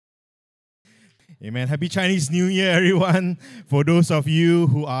Amen. Happy Chinese New Year, everyone. For those of you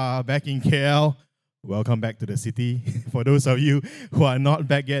who are back in KL, welcome back to the city. For those of you who are not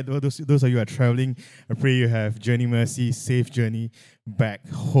back yet, those of you who are traveling, I pray you have journey mercy, safe journey back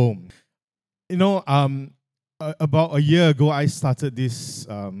home. About a year ago, I started this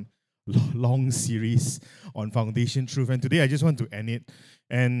long series on Foundation Truth, and today I just want to end it.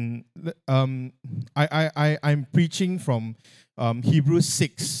 And I'm preaching from Hebrews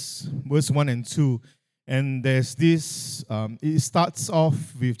 6, verse 1 and 2. And there's this, it starts off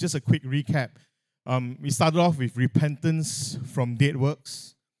with just a quick recap. We started off with repentance from dead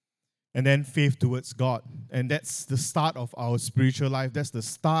works, and then faith towards God. And that's the start of our spiritual life. That's the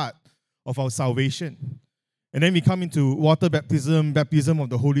start of our salvation. And then we come into water baptism, baptism of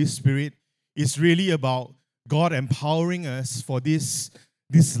the Holy Spirit. It's really about God empowering us for this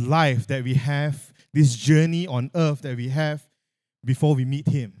life that we have, this journey on earth that we have before we meet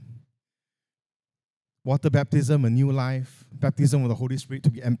Him. Water baptism, a new life, baptism of the Holy Spirit, to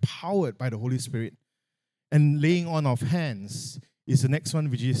be empowered by the Holy Spirit. And laying on of hands is the next one,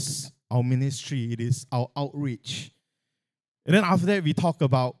 which is our ministry. It is our outreach. And then after that, we talk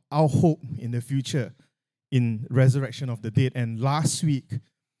about our hope in the future in resurrection of the dead. And last week,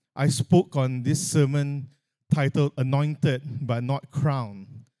 I spoke on this sermon titled Anointed but Not Crowned.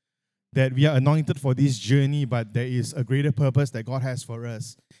 That we are anointed for this journey, but there is a greater purpose that God has for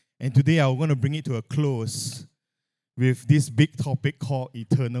us. And today I'm going to bring it to a close with this big topic called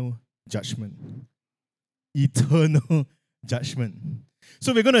eternal judgment. Eternal judgment.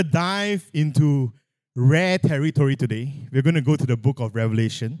 So we're going to dive into rare territory today. We're going to go to the book of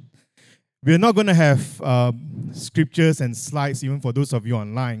Revelation. We're not going to have scriptures and slides, even for those of you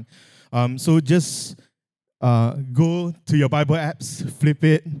online. So just go to your Bible apps, flip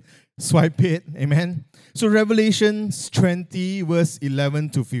it, swipe it, amen. So Revelation 20, verse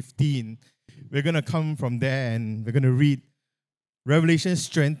 11 to 15. We're going to come from there and we're going to read Revelation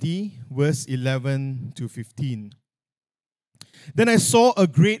 20, verse 11 to 15. Then I saw a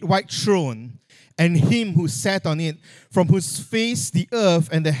great white throne, and him who sat on it, from whose face the earth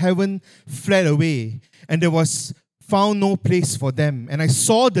and the heaven fled away, and there was found no place for them. And I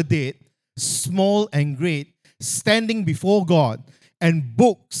saw the dead, small and great, standing before God, and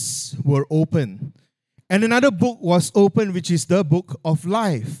books were opened. And another book was opened, which is the book of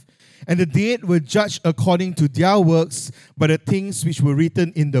life. And the dead were judged according to their works by the things which were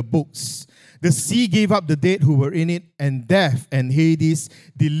written in the books. The sea gave up the dead who were in it, and death and Hades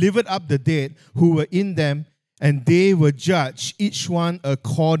delivered up the dead who were in them, and they were judged, each one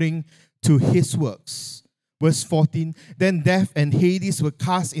according to his works. Verse 14, then death and Hades were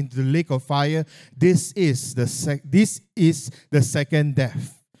cast into the lake of fire. This is the second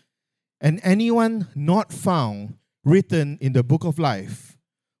death. And anyone not found written in the book of life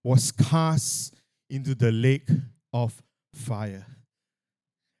was cast into the lake of fire.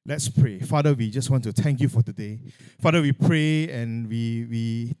 Let's pray. Father, we just want to thank you for today. Father, we pray and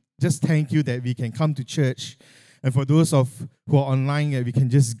we just thank you that we can come to church. And for those who are online, that we can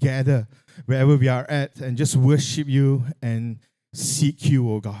just gather wherever we are at and just worship you and seek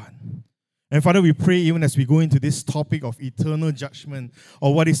you, oh God. And Father, we pray even as we go into this topic of eternal judgment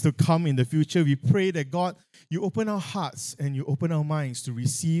or what is to come in the future, we pray that God, you open our hearts and you open our minds to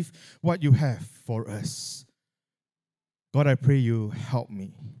receive what you have for us. God, I pray you help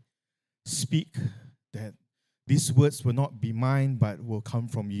me speak that these words will not be mine, but will come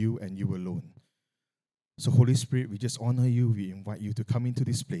from you and you alone. So Holy Spirit, we just honor you. We invite you to come into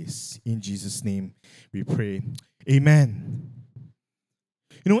this place. In Jesus' name we pray. Amen.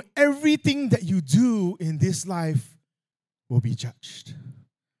 You know, everything that you do in this life will be judged.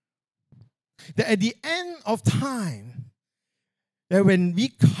 That at the end of time, that when we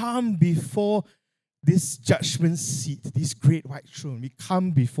come before this judgment seat, this great white throne, we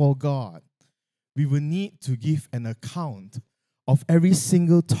come before God, we will need to give an account of every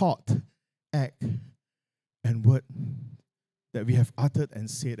single thought, act, and word that we have uttered and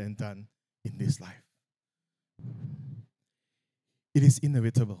said and done in this life. It is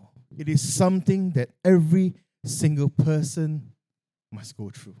inevitable. It is something that every single person must go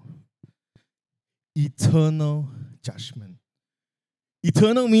through. Eternal judgment.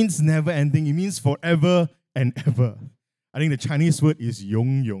 Eternal means never ending. It means forever and ever. I think the Chinese word is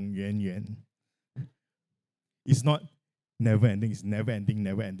永永远远. It's not never ending. It's never ending,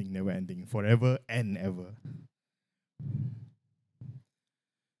 never ending, never ending. Forever and ever.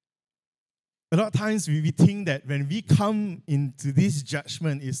 A lot of times we think that when we come into this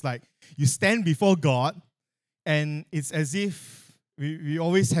judgment, it's like you stand before God and it's as if we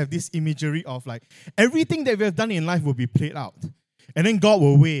always have this imagery of like everything that we have done in life will be played out. And then God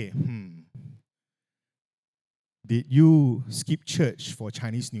will weigh, Did you skip church for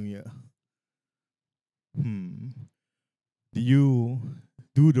Chinese New Year? Did you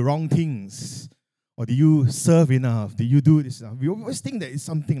do the wrong things? Or did you serve enough? Did you do this enough? We always think that it's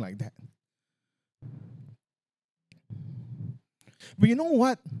something like that. But you know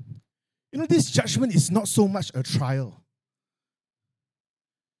what? This judgment is not so much a trial.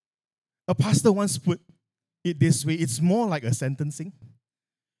 A pastor once put it this way, it's more like a sentencing.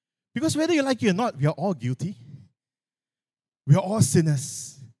 Because whether you like it or not, we are all guilty. We are all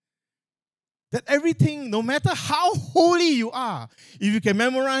sinners. That everything, no matter how holy you are, if you can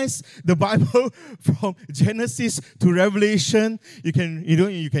memorize the Bible from Genesis to Revelation, you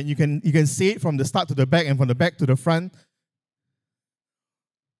can say it from the start to the back and from the back to the front.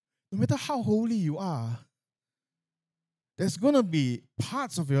 No matter how holy you are, there's going to be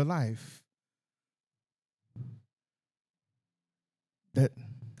parts of your life that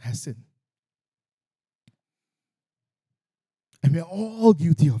has sin. And we are all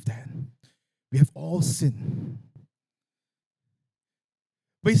guilty of that. We have all sinned.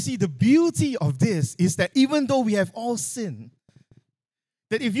 But you see, the beauty of this is that even though we have all sinned,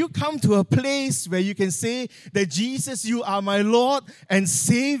 that if you come to a place where you can say that Jesus, you are my Lord and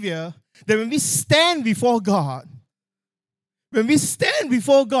Savior, that when we stand before God,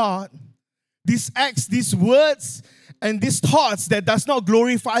 these acts, these words, and these thoughts that does not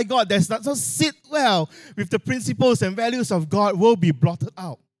glorify God, that does not sit well with the principles and values of God will be blotted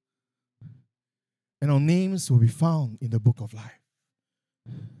out. And our names will be found in the book of life.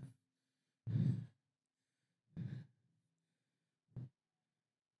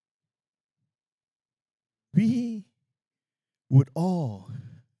 We would all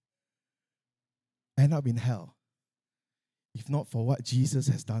end up in hell if not for what Jesus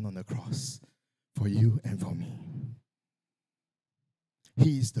has done on the cross for you and for me.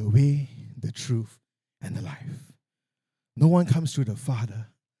 He is the way, the truth, and the life. No one comes to the Father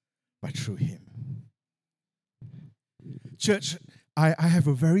but through Him. Church, I have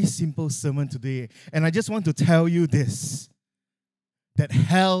a very simple sermon today, and I just want to tell you this, that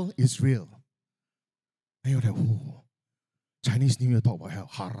hell is real. And you're like, oh, Chinese New Year talk about hell,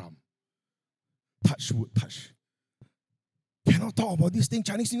 haram. Touch wood, touch. Cannot talk about this thing,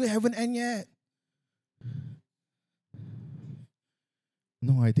 Chinese New Year haven't ended yet.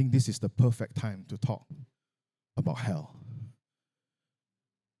 No, I think this is the perfect time to talk about hell.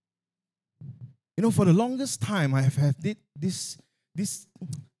 For the longest time, I have had this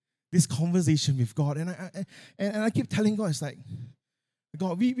conversation with God, and I keep telling God, it's like,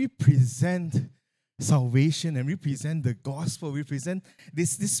 God, we present salvation and we present the gospel, we present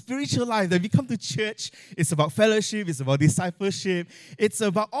this spiritual life that we come to church. It's about fellowship, it's about discipleship, it's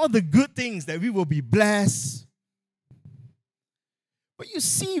about all the good things that we will be blessed. But you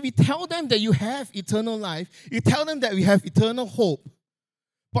see, we tell them that you have eternal life, you tell them that we have eternal hope.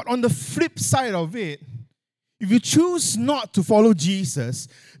 But on the flip side of it, if you choose not to follow Jesus,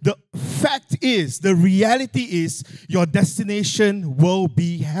 the fact is, the reality is, your destination will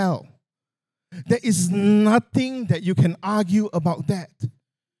be hell. There is nothing that you can argue about that.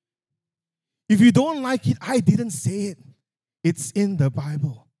 If you don't like it, I didn't say it. It's in the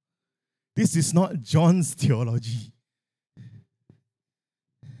Bible. This is not John's theology.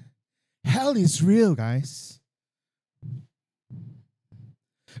 Hell is real, guys.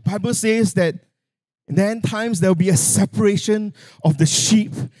 Bible says that in the end times there will be a separation of the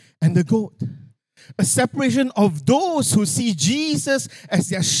sheep and the goat. A separation of those who see Jesus as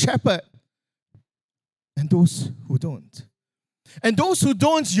their shepherd and those who don't. And those who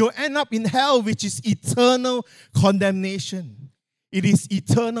don't, you'll end up in hell, which is eternal condemnation. It is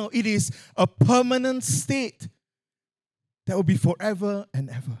eternal. It is a permanent state that will be forever and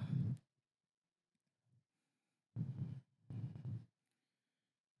ever.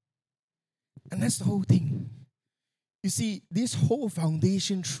 And that's the whole thing. You see, this whole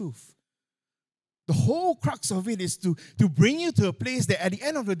foundation truth, the whole crux of it is to bring you to a place that at the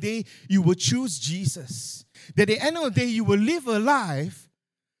end of the day, you will choose Jesus. That at the end of the day, you will live a life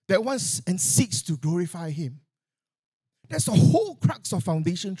that wants and seeks to glorify Him. That's the whole crux of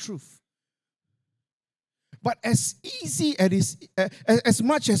foundation truth. But as easy as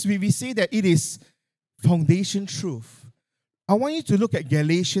much as we say that it is foundation truth, I want you to look at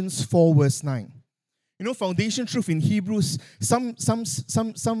Galatians 4 verse 9. Foundation truth in Hebrews, some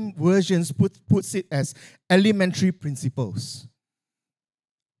versions puts it as elementary principles.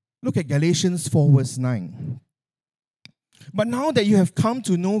 Look at Galatians 4 verse 9. But now that you have come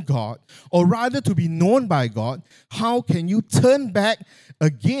to know God, or rather to be known by God, how can you turn back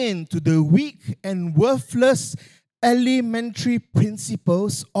again to the weak and worthless elementary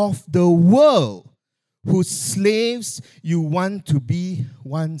principles of the world, whose slaves you want to be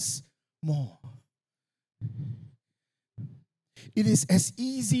once more. It is as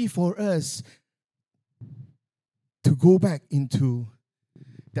easy for us to go back into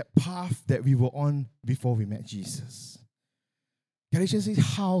that path that we were on before we met Jesus. Galatians says,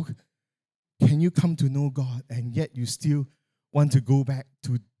 how can you come to know God and yet you still want to go back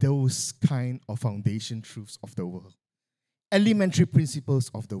to those kind of foundation truths of the world? Elementary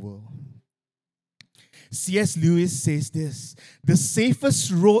principles of the world. C.S. Lewis says this: the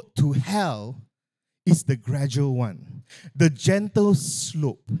safest road to hell is the gradual one, the gentle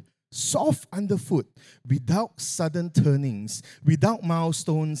slope, soft underfoot, without sudden turnings, without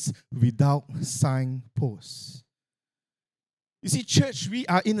milestones, without signposts. You see, church, we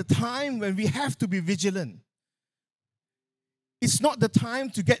are in a time when we have to be vigilant. It's not the time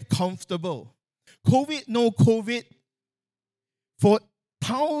to get comfortable. COVID, no COVID.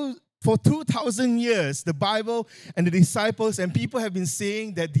 For 2,000 years, the Bible and the disciples and people have been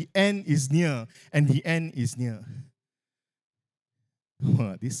saying that the end is near, and the end is near.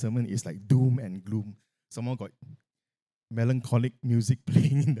 This sermon is like doom and gloom. Someone got melancholic music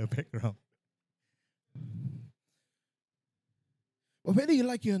playing in the background. But whether you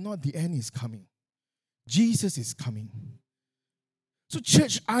like it or not, the end is coming. Jesus is coming. So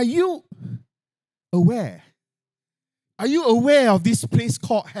church, are you aware? Are you aware of this place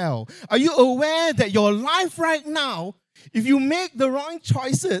called hell? Are you aware that your life right now, if you make the wrong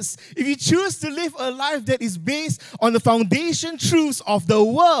choices, if you choose to live a life that is based on the foundation truths of the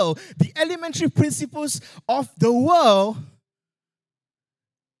world, the elementary principles of the world,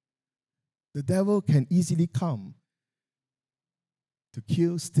 the devil can easily come to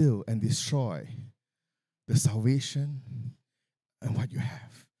kill, steal, and destroy the salvation and what you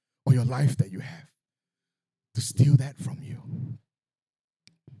have, or your life that you have, to steal that from you.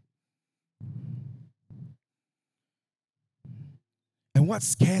 And what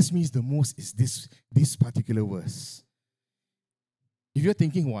scares me the most is this particular verse. If you're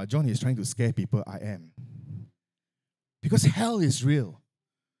thinking, wow, John is trying to scare people, I am. Because hell is real.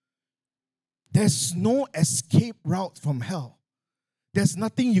 There's no escape route from hell. There's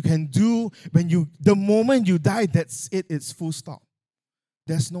nothing you can do the moment you die, that's it, it's full stop.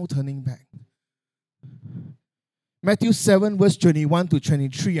 There's no turning back. Matthew 7, verse 21 to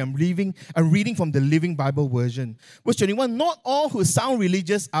 23. I'm reading from the Living Bible version. Verse 21, not all who sound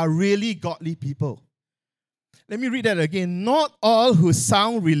religious are really godly people. Let me read that again. Not all who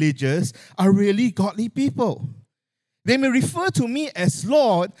sound religious are really godly people. They may refer to me as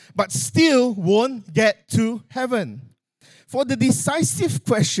Lord, but still won't get to heaven. For the decisive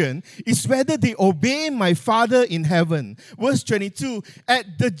question is whether they obey my Father in heaven. Verse 22,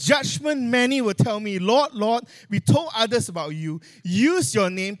 at the judgment many will tell me, Lord, Lord, we told others about you, use your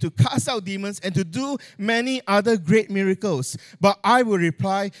name to cast out demons and to do many other great miracles. But I will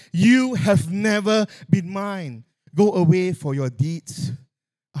reply, you have never been mine. Go away, for your deeds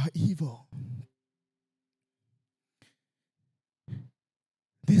are evil.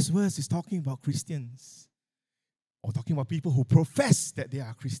 This verse is talking about Christians. Or talking about people who profess that they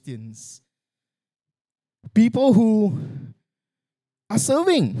are Christians. People who are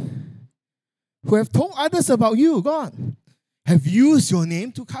serving. Who have told others about you, God. Have used your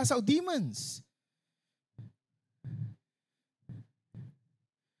name to cast out demons.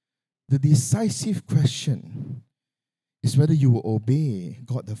 The decisive question is whether you will obey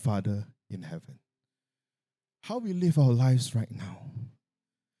God the Father in heaven. How we live our lives right now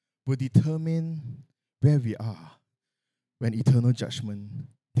will determine where we are when eternal judgment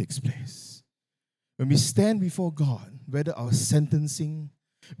takes place. When we stand before God, whether our sentencing,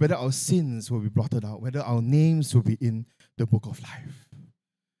 whether our sins will be blotted out, whether our names will be in the book of life.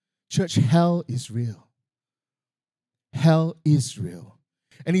 Church, hell is real. Hell is real.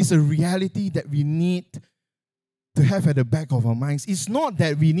 And it's a reality that we need to have at the back of our minds. It's not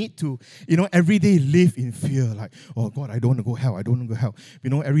that we need to, every day live in fear, like, oh God, I don't want to go hell, I don't want to go hell.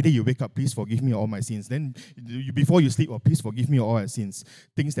 Every day you wake up, please forgive me all my sins. Then before you sleep, please forgive me all my sins.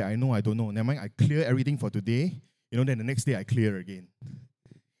 Things that I know, I don't know. Never mind, I clear everything for today. Then the next day I clear again.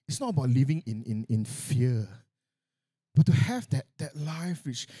 It's not about living in fear, but to have that life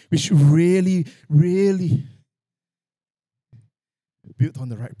which really, really built on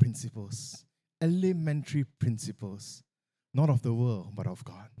the right principles. Elementary principles, not of the world, but of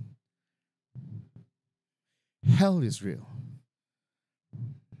God. Hell is real.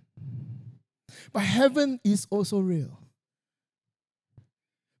 But heaven is also real.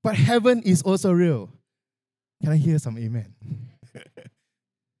 But heaven is also real. Can I hear some amen?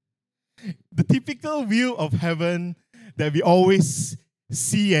 The typical view of heaven that we always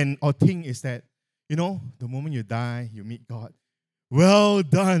see or think is that, You know, the moment you die, you meet God. Well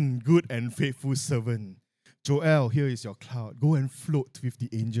done, good and faithful servant. Joel, here is your cloud. Go and float with the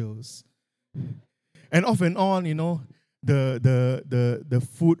angels. And off and on, you know, the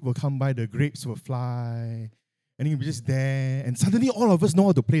food will come by, the grapes will fly, and you'll be just there. And suddenly all of us know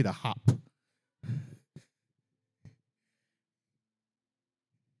how to play the harp.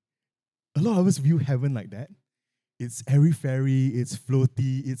 A lot of us view heaven like that. It's airy-fairy, it's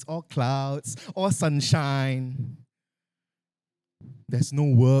floaty, it's all clouds, all sunshine. There's no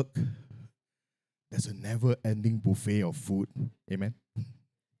work. There's a never-ending buffet of food. Amen?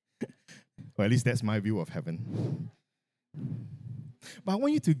 Or at least that's my view of heaven. But I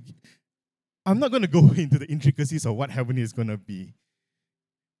want you to... I'm not going to go into the intricacies of what heaven is going to be.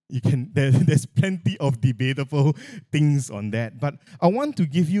 There's plenty of debatable things on that. But I want to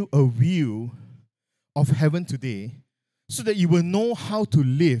give you a view of heaven today so that you will know how to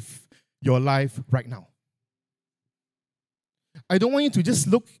live your life right now. I don't want you to just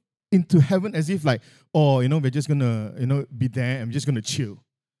look into heaven as if like, oh, we're just going to, be there and we're just going to chill.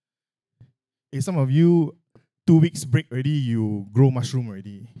 If some of you, 2 weeks break already, you grow mushroom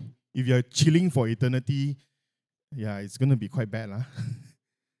already. If you're chilling for eternity, yeah, it's going to be quite bad.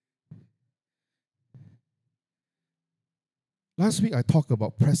 Last week, I talked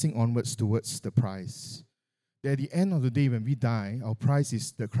about pressing onwards towards the prize. That at the end of the day, when we die, our prize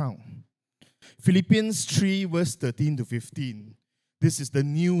is the crown. Philippians 3, verse 13 to 15. This is the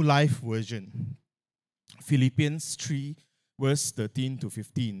New Life version. Philippians 3, verse 13 to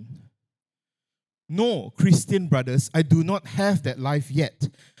 15. No, Christian brothers, I do not have that life yet.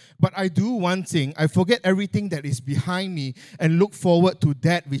 But I do one thing. I forget everything that is behind me and look forward to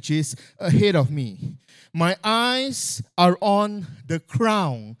that which is ahead of me. My eyes are on the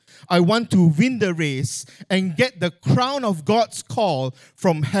crown. I want to win the race and get the crown of God's call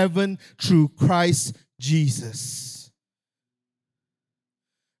from heaven through Christ Jesus.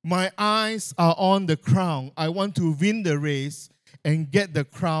 My eyes are on the crown. I want to win the race and get the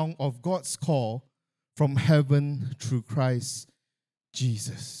crown of God's call from heaven through Christ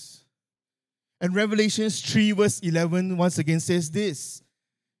Jesus. And Revelations 3 verse 11 once again says this.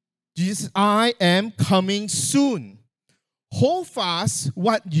 Jesus, I am coming soon. Hold fast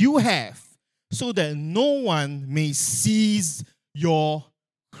what you have so that no one may seize your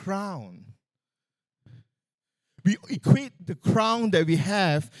crown. We equate the crown that we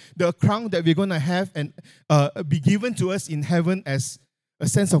have, the crown that we're going to have and be given to us in heaven as a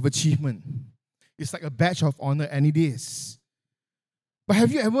sense of achievement. It's like a badge of honor, and it is. But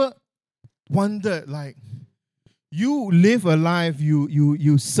have you ever wondered, like, you live a life,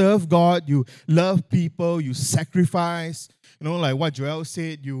 you serve God, you love people, you sacrifice, like what Joel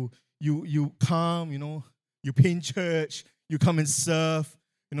said, you come, you paint church, you come and serve,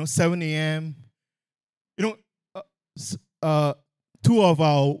 7 a.m. Two of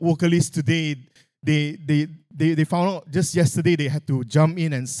our vocalists today, they found out just yesterday they had to jump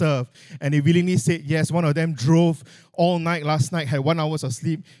in and serve, and they willingly said yes. One of them drove all night last night, had 1 hour of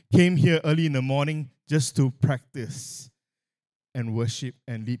sleep, came here early in the morning just to practice and worship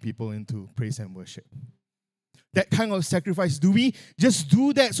and lead people into praise and worship. That kind of sacrifice, do we just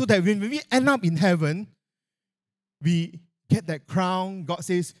do that so that when we end up in heaven, we get that crown? God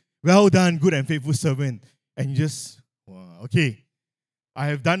says, well done, good and faithful servant. And you just, okay, I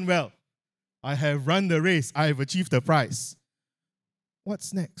have done well. I have run the race. I have achieved the prize.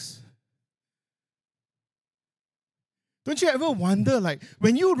 What's next? Don't you ever wonder, like,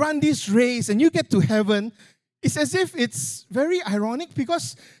 when you run this race and you get to heaven, it's as if it's very ironic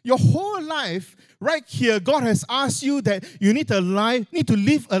because your whole life, right here, God has asked you that you need to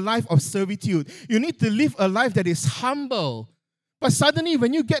live a life of servitude. You need to live a life that is humble. But suddenly,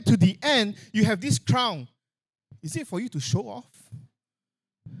 when you get to the end, you have this crown. Is it for you to show off?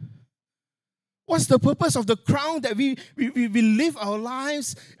 What's the purpose of the crown that we live our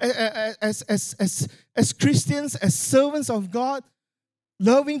lives as Christians, as servants of God,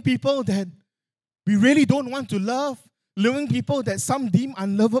 loving people that we really don't want to love, loving people that some deem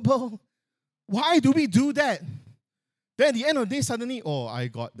unlovable? Why do we do that? Then at the end of the day, suddenly, I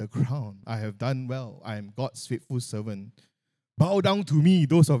got the crown. I have done well. I am God's faithful servant. Bow down to me,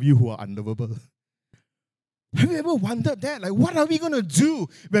 those of you who are unlovable. Have you ever wondered that? Like, what are we going to do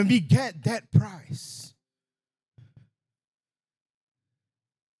when we get that prize?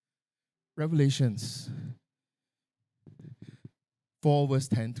 Revelations 4 verse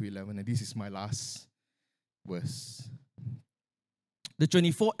 10 to 11, and this is my last verse. The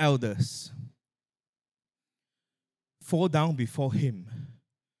 24 elders fall down before him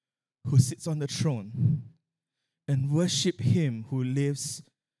who sits on the throne and worship him who lives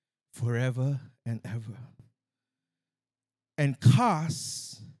forever and ever, and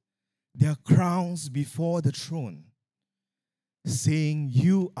cast their crowns before the throne, saying,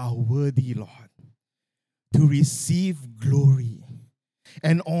 You are worthy, Lord, to receive glory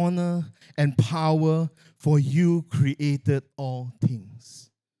and honor and power, for you created all things.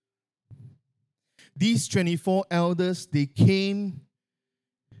 These 24 elders, they came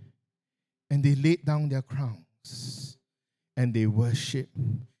and they laid down their crowns and they worship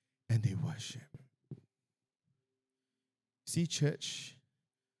and they worship. See, church,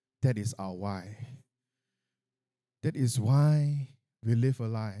 that is our why. That is why we live a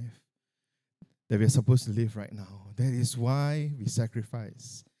life that we're supposed to live right now. That is why we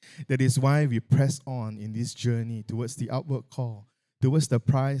sacrifice. That is why we press on in this journey towards the outward call, towards the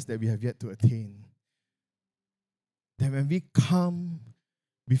prize that we have yet to attain. That when we come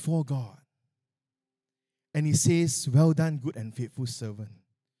before God, and He says, Well done, good and faithful servant,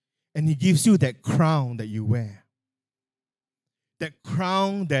 and He gives you that crown that you wear, that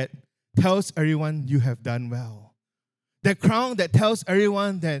crown that tells everyone you have done well, that crown that tells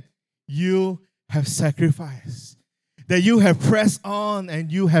everyone that you have sacrificed, that you have pressed on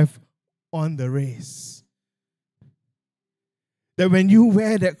and you have won the race. That when you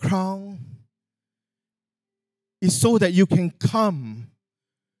wear that crown, it's so that you can come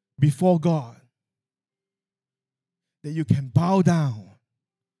before God, that you can bow down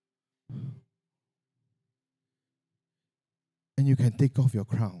and you can take off your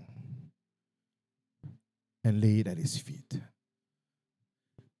crown and lay it at His feet.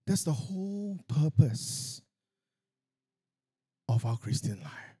 That's the whole purpose of our Christian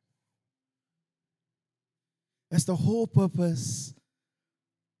life. That's the whole purpose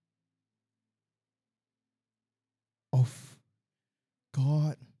of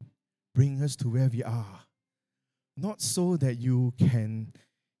God bringing us to where we are. Not so that you can,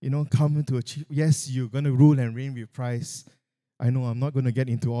 come into achieve. Yes, you're going to rule and reign with Christ. I know I'm not going to get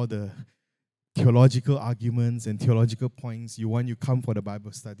into all the theological arguments and theological points. You come for the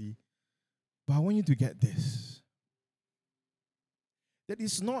Bible study. But I want you to get this. That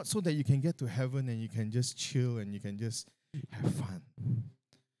it's not so that you can get to heaven and you can just chill and you can just have fun.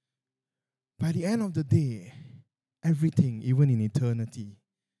 By the end of the day, everything, even in eternity,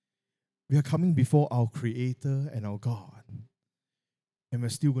 we are coming before our Creator and our God. And we're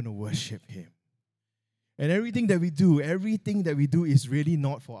still going to worship Him. And everything that we do is really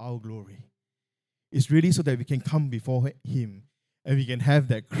not for our glory. It's really so that we can come before Him and we can have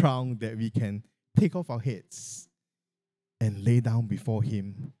that crown that we can take off our heads and lay down before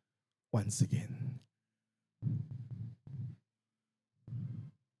Him once again.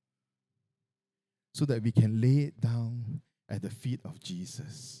 So that we can lay it down at the feet of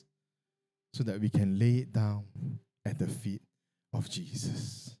Jesus. So that we can lay it down at the feet of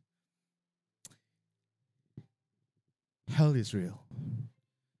Jesus. Hell is real.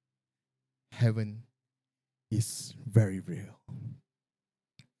 Heaven is very real.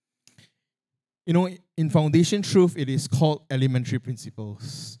 In Foundation Truth, it is called elementary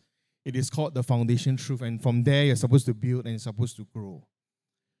principles. It is called the Foundation Truth, and from there you're supposed to build and you're supposed to grow.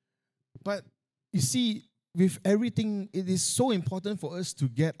 But you see, with everything, it is so important for us to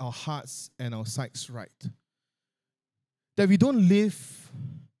get our hearts and our sights right. That we don't live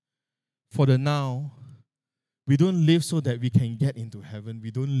for the now. We don't live so that we can get into heaven.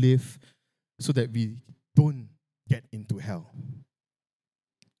 We don't live so that we don't get into hell.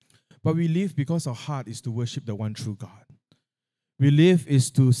 But we live because our heart is to worship the one true God. We live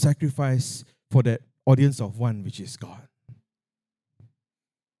is to sacrifice for that audience of one, which is God.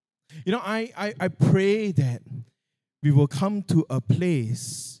 I pray that we will come to a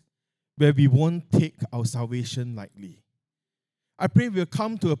place where we won't take our salvation lightly. I pray we'll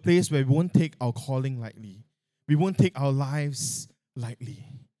come to a place where we won't take our calling lightly. We won't take our lives lightly.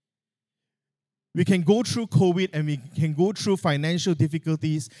 We can go through COVID and we can go through financial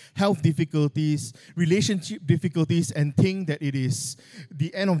difficulties, health difficulties, relationship difficulties, and think that it is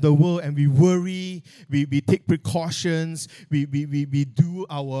the end of the world, and we worry, we take precautions, we do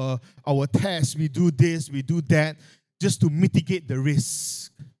our tests, we do this, we do that, just to mitigate the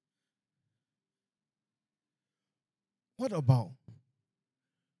risk. What about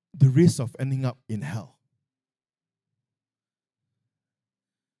the risk of ending up in hell?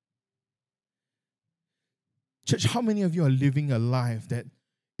 Church, how many of you are living a life that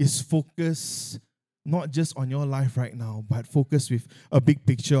is focused not just on your life right now, but focused with a big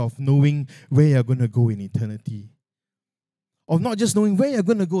picture of knowing where you're going to go in eternity? Of not just knowing where you're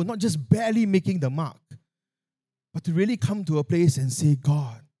going to go, not just barely making the mark, but to really come to a place and say,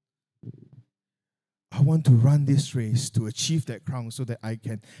 God, I want to run this race to achieve that crown so that I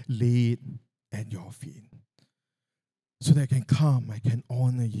can lay it at your feet. So that I can come, I can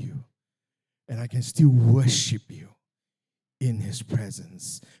honor you, and I can still worship you in His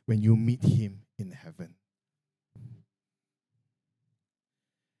presence when you meet Him in heaven.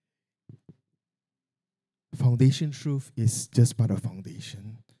 Foundation truth is just part of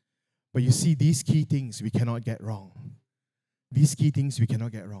foundation. But you see, these key things we cannot get wrong. These key things we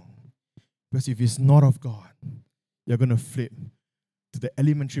cannot get wrong. Because if it's not of God, you're going to flip to the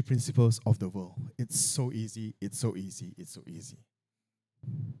elementary principles of the world. It's so easy, it's so easy, it's so easy.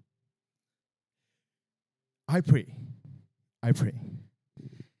 I pray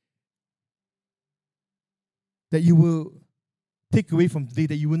that you will take away from today,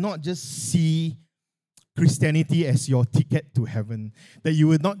 that you will not just see Christianity as your ticket to heaven, that you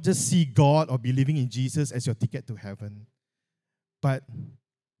will not just see God or believing in Jesus as your ticket to heaven, but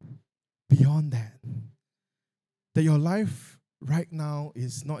beyond that, that your life right now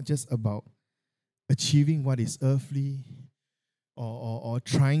is not just about achieving what is earthly or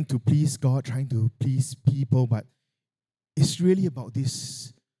trying to please God, trying to please people, but it's really about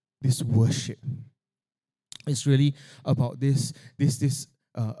this worship. It's really about this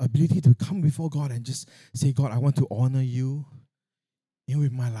ability to come before God and just say, God, I want to honor you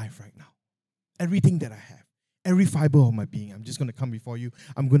with my life right now. Everything that I have, every fiber of my being, I'm just going to come before you.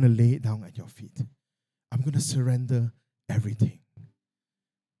 I'm going to lay it down at your feet. I'm going to surrender everything.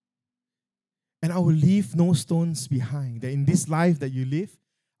 And I will leave no stones behind. That in this life that you live,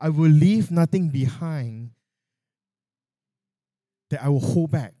 I will leave nothing behind that I will hold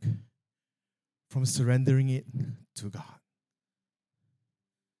back from surrendering it to God.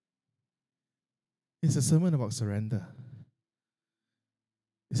 It's a sermon about surrender.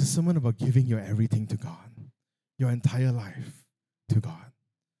 It's a sermon about giving your everything to God, your entire life to God.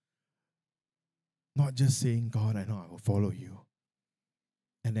 Not just saying, God, I know I will follow you,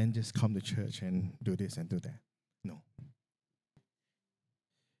 and then just come to church and do this and do that. No.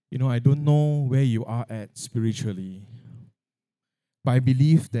 You know, I don't know where you are at spiritually, but I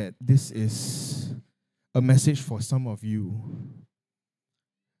believe that this is a message for some of you.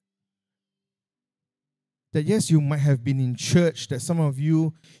 That yes, you might have been in church, that some of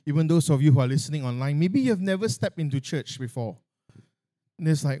you, even those of you who are listening online, maybe you have never stepped into church before. And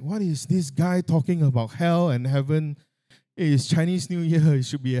it's like, what is this guy talking about hell and heaven? It's Chinese New Year, it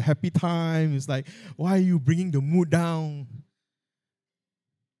should be a happy time. It's like, why are you bringing the mood down?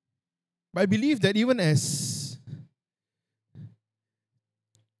 But I believe that even as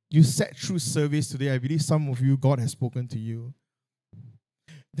you sat through service today, I believe some of you, God has spoken to you.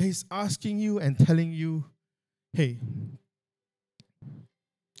 That He's asking you and telling you, hey,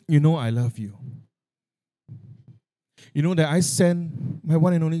 you know I love you. You know that I sent my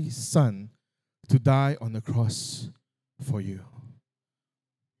one and only Son to die on the cross for you.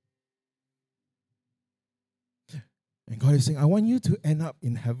 And God is saying, I want you to end up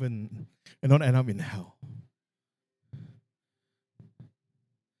in heaven and not end up in hell.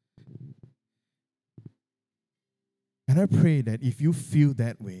 And I pray that if you feel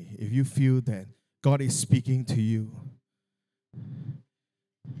that way, if you feel that God is speaking to you,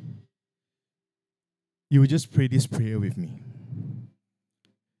 you will just pray this prayer with me.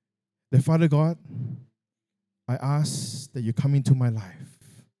 That Father God, I ask that you come into my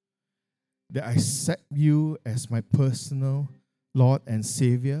life, that I accept you as my personal Lord and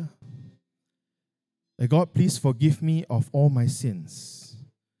Savior. That God, please forgive me of all my sins.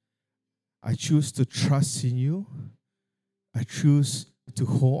 I choose to trust in you. I choose to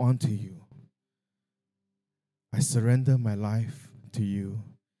hold on to you. I surrender my life to you.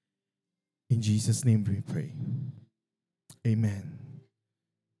 In Jesus' name we pray. Amen.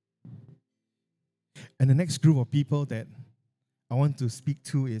 And the next group of people that I want to speak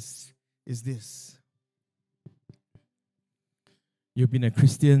to is this. You've been a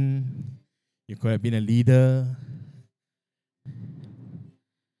Christian. You could have been a leader.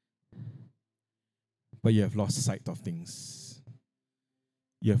 But you have lost sight of things.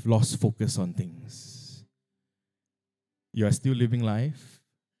 You have lost focus on things. You are still living life.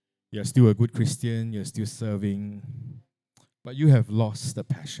 You are still a good Christian. You are still serving. But you have lost the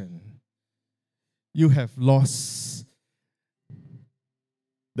passion. You have lost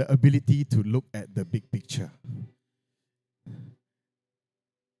the ability to look at the big picture.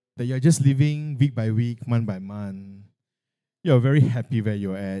 That you're just living week by week, month by month. You're very happy where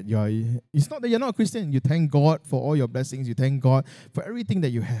you're at. It's not that you're not a Christian. You thank God for all your blessings. You thank God for everything that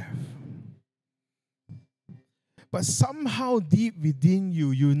you have. But somehow deep within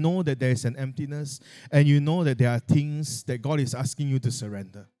you, you know that there is an emptiness, and you know that there are things that God is asking you to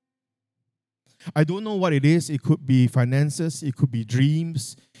surrender. I don't know what it is. It could be finances, it could be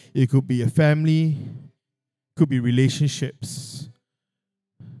dreams, it could be a family, it could be relationships.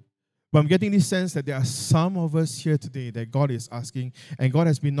 But I'm getting this sense that there are some of us here today that God is asking, and God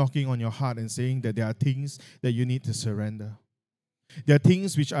has been knocking on your heart and saying that there are things that you need to surrender. There are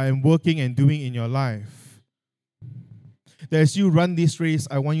things which I am working and doing in your life. That as you run this race,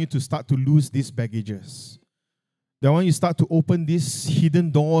 I want you to start to lose these baggages. That I want you to start to open these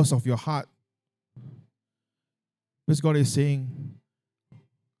hidden doors of your heart. Because God is saying,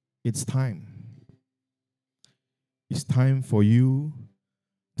 it's time. It's time for you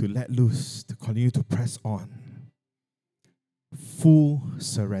to let loose, to continue to press on. Full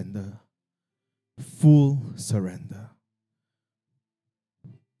surrender. Full surrender.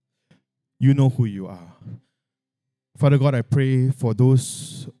 You know who you are. Father God, I pray for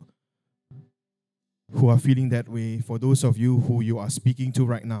those who are feeling that way, for those of you who you are speaking to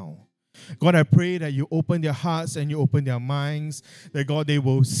right now. God, I pray that you open their hearts and you open their minds, that God, they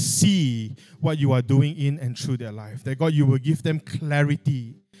will see what you are doing in and through their life. That God, you will give them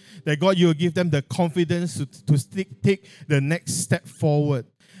clarity. That God, you will give them the confidence to take the next step forward.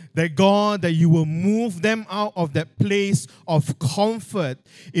 That God, that you will move them out of that place of comfort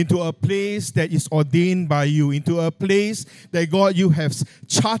into a place that is ordained by you, into a place that God, you have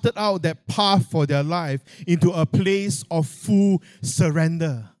charted out that path for their life, into a place of full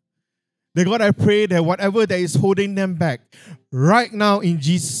surrender. That God, I pray that whatever that is holding them back, right now in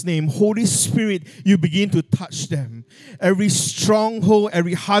Jesus' name, Holy Spirit, you begin to touch them. Every stronghold,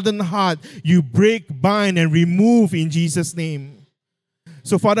 every hardened heart, you break, bind, and remove in Jesus' name.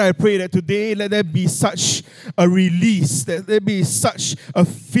 So, Father, I pray that today, let there be such a release, that there be such a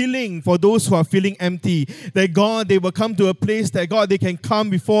filling for those who are feeling empty. That, God, they will come to a place that, God, they can come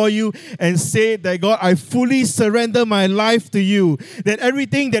before you and say that, God, I fully surrender my life to you. That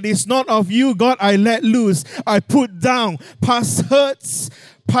everything that is not of you, God, I let loose. I put down past hurts,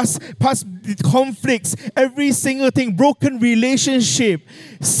 past conflicts, every single thing, broken relationship,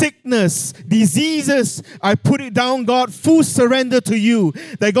 sickness, diseases, I put it down, God, full surrender to you.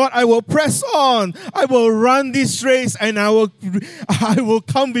 That God, I will press on, I will run this race, and I will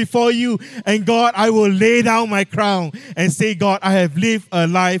come before you, and God, I will lay down my crown and say, God, I have lived a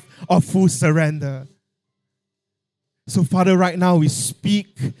life of full surrender. So, Father, right now we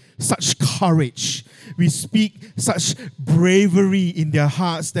speak such courage. We speak such bravery in their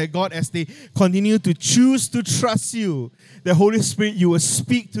hearts that, God, as they continue to choose to trust you, the Holy Spirit, you will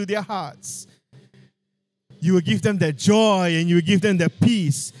speak to their hearts. You will give them that joy and you will give them that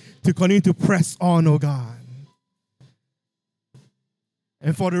peace to continue to press on, oh God.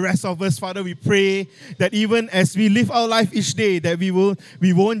 And for the rest of us, Father, we pray that even as we live our life each day, that we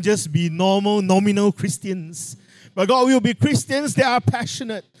won't just be normal, nominal Christians. But God, we will be Christians that are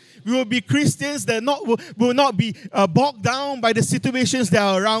passionate. We will be Christians that will not be bogged down by the situations that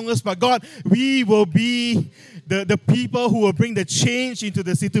are around us. But God, we will be the people who will bring the change into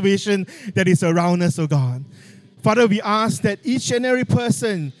the situation that is around us, oh God. Father, we ask that each and every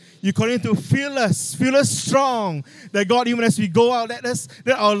person, you continue to fill us strong. That God, even as we go out, let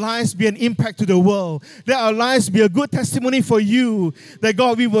our lives be an impact to the world. Let our lives be a good testimony for you. That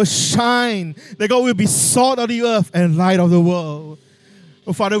God, we will shine. That God will be salt of the earth and light of the world.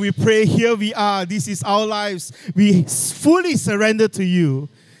 Oh, Father, we pray, here we are. This is our lives. We fully surrender to you.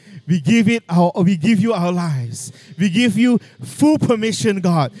 We give you our lives. We give you full permission,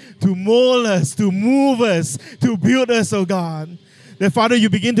 God, to mold us, to move us, to build us, oh God. That, Father, you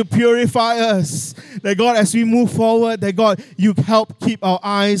begin to purify us. That, God, as we move forward, that, God, you help keep our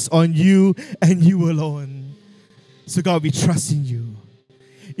eyes on you and you alone. So, God, we trust in you.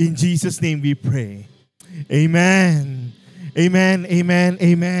 In Jesus' name we pray. Amen. Amen, amen,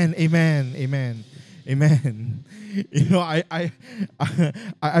 amen, amen, amen, amen. You know,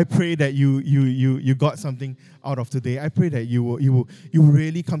 I pray that you got something out of today. I pray that you will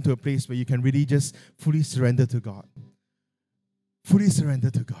really come to a place where you can really just fully surrender to God. Fully surrender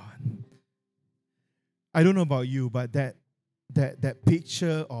to God. I don't know about you, but that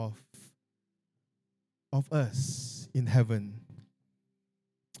picture of us in heaven,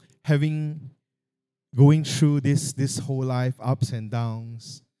 going through this whole life, ups and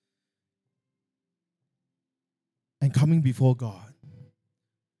downs, and coming before God,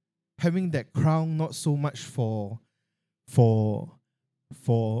 having that crown not so much for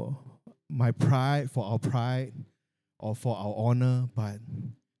my pride, for our pride, or for our honor, but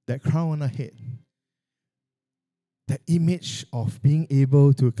that crown on our head, that image of being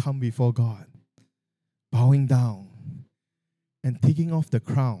able to come before God, bowing down and taking off the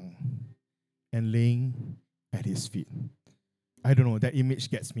crown and laying at His feet. I don't know, that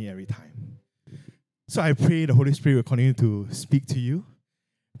image gets me every time. So I pray the Holy Spirit will continue to speak to you.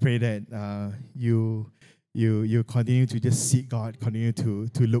 Pray that you continue to just seek God, continue to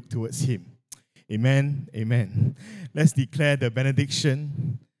look towards Him. Amen. Amen. Let's declare the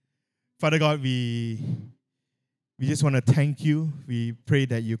benediction. Father God, we just want to thank you. We pray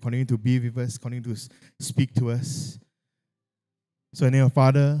that you continue to be with us, continue to speak to us. So in the name of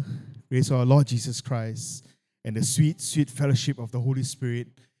Father, grace of our Lord Jesus Christ, and the sweet, sweet fellowship of the Holy Spirit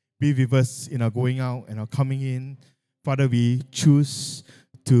be with us in our going out and our coming in. Father, we choose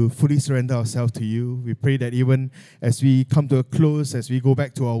to fully surrender ourselves to you. We pray that even as we come to a close, as we go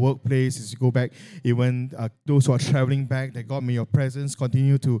back to our workplace, as we go back, even those who are traveling back, that God, may your presence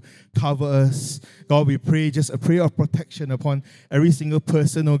continue to cover us. God, we pray just a prayer of protection upon every single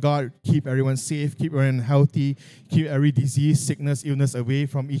person. Oh God, keep everyone safe, keep everyone healthy, keep every disease, sickness, illness away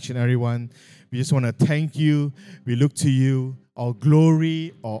from each and every one. We just want to thank you. We look to you. All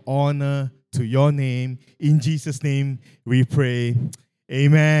glory, all honor to your name. In Jesus' name we pray.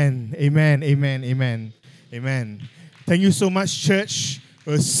 Amen. Amen. Amen. Amen. Amen. Thank you so much, church.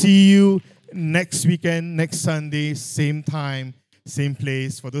 We'll see you next weekend, next Sunday, same time, same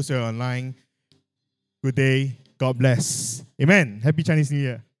place. For those who are online, good day. God bless. Amen. Happy Chinese New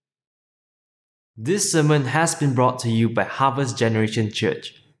Year. This sermon has been brought to you by Harvest Generation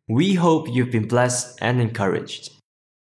Church. We hope you've been blessed and encouraged.